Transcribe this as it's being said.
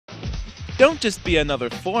Don't just be another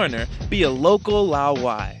foreigner, be a local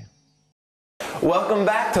Laowai. Welcome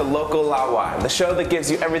back to Local Laowai, the show that gives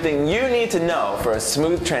you everything you need to know for a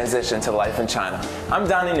smooth transition to life in China. I'm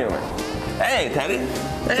Donnie Newman. Hey, Teddy.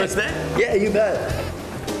 Hey. First day? Yeah, you bet.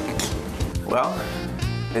 Well,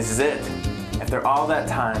 this is it. After all that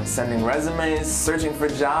time sending resumes, searching for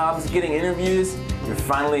jobs, getting interviews, you're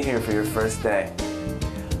finally here for your first day.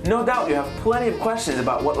 No doubt you have plenty of questions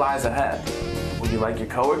about what lies ahead. Will you like your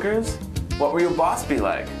coworkers? What will your boss be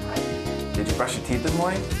like? Did you brush your teeth this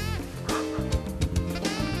morning?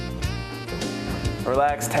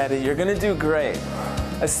 Relax, Teddy, you're gonna do great,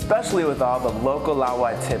 especially with all the local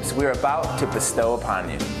Laowai tips we're about to bestow upon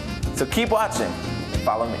you. So keep watching and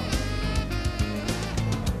follow me.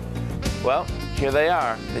 Well, here they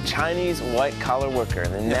are, the Chinese white-collar worker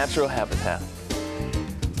in their natural habitat.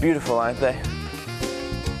 Beautiful, aren't they?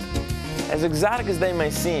 As exotic as they may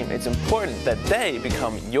seem, it's important that they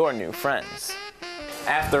become your new friends.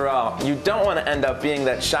 After all, you don't want to end up being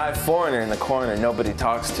that shy foreigner in the corner nobody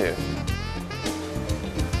talks to.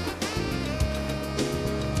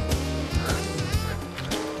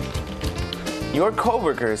 Your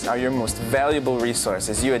coworkers are your most valuable resource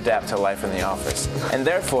as you adapt to life in the office, and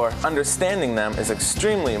therefore, understanding them is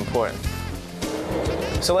extremely important.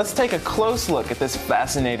 So let's take a close look at this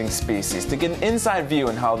fascinating species to get an inside view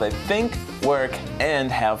on how they think, work,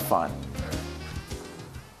 and have fun.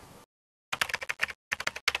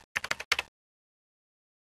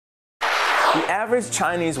 The average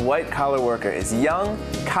Chinese white-collar worker is young,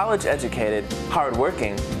 college-educated,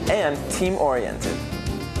 hardworking, and team-oriented.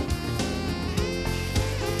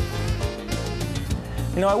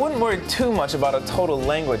 You know, I wouldn't worry too much about a total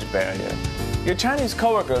language barrier. Your Chinese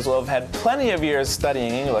coworkers will have had plenty of years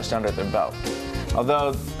studying English under their belt.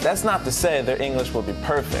 Although, that's not to say their English will be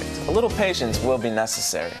perfect. A little patience will be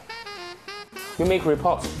necessary. You make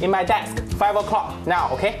reports in my desk, 5 o'clock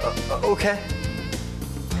now, okay? Okay.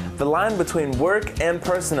 The line between work and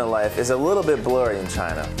personal life is a little bit blurry in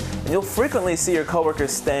China, and you'll frequently see your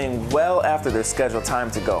coworkers staying well after their scheduled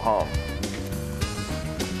time to go home.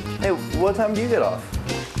 Hey, what time do you get off?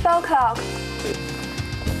 12 o'clock.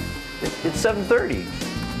 It's 7:30.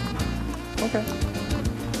 Okay.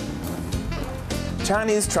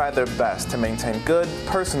 Chinese try their best to maintain good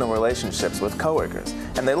personal relationships with coworkers,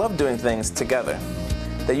 and they love doing things together.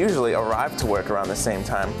 They usually arrive to work around the same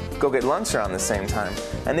time, go get lunch around the same time,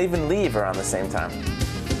 and even leave around the same time.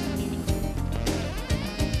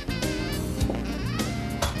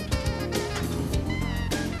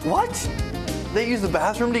 What? They use the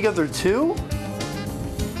bathroom together too?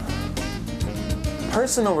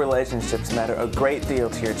 Personal relationships matter a great deal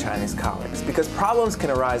to your Chinese colleagues because problems can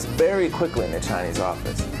arise very quickly in the Chinese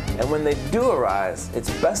office. And when they do arise, it's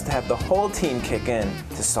best to have the whole team kick in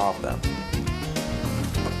to solve them.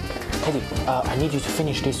 Teddy, I need you to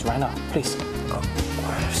finish this right now, please. Oh,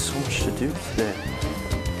 I have so much to do today.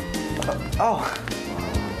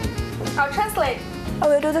 I'll translate. I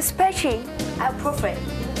will do the spreadsheet. I'll proofread.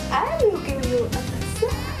 I will give you a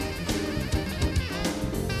slide.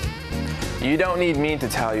 You don't need me to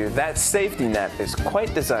tell you that safety net is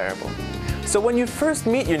quite desirable. So when you first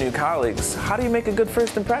meet your new colleagues, how do you make a good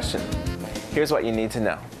first impression? Here's what you need to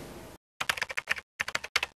know.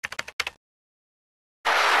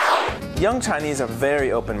 Young Chinese are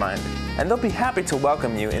very open-minded, and they'll be happy to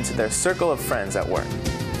welcome you into their circle of friends at work.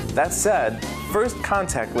 That said, first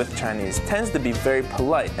contact with Chinese tends to be very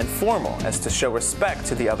polite and formal as to show respect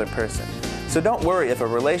to the other person. So don't worry if a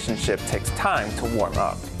relationship takes time to warm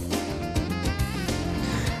up.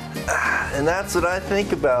 And that's what I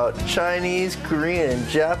think about Chinese, Korean, and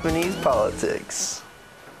Japanese politics.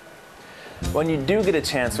 When you do get a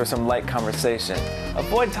chance for some light conversation,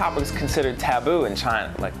 avoid topics considered taboo in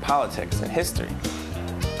China, like politics and history.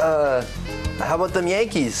 How about them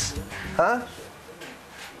Yankees? Huh?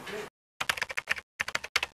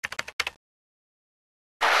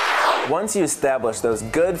 Once you establish those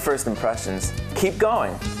good first impressions, keep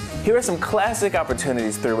going. Here are some classic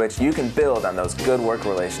opportunities through which you can build on those good work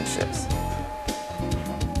relationships.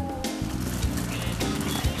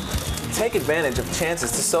 Take advantage of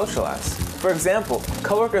chances to socialize. For example,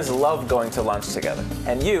 coworkers love going to lunch together,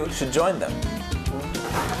 and you should join them.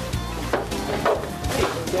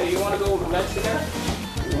 Hey, you want to go to lunch together?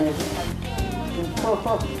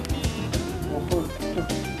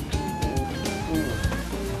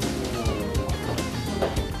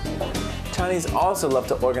 Chinese also love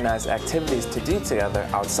to organize activities to do together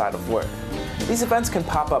outside of work. These events can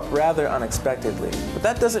pop up rather unexpectedly, but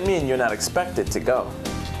that doesn't mean you're not expected to go.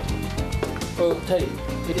 Oh, Teddy,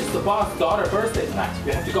 it is the boss' daughter's birthday tonight.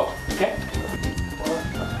 You have to go, okay?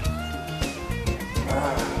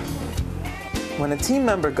 When a team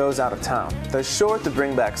member goes out of town, they're sure to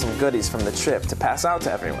bring back some goodies from the trip to pass out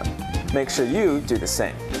to everyone. Make sure you do the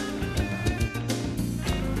same.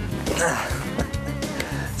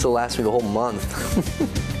 This'll last me the whole month.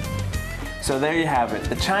 So there you have it,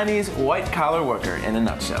 the Chinese white-collar worker in a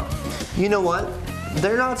nutshell. You know what?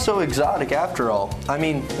 They're not so exotic after all. I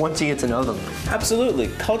mean, once you get to know them. Absolutely,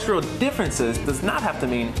 cultural differences does not have to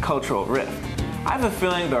mean cultural rift. I have a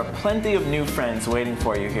feeling there are plenty of new friends waiting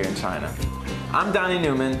for you here in China. I'm Donnie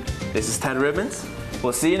Newman, this is Ted Ribbons.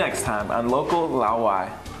 We'll see you next time on Local Laowai.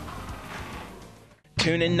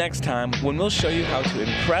 Tune in next time when we'll show you how to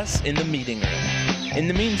impress in the meeting room. In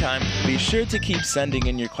the meantime, be sure to keep sending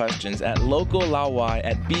in your questions at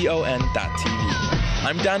locallaowai@bon.tv.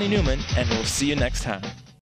 I'm Donnie Newman, and we'll see you next time.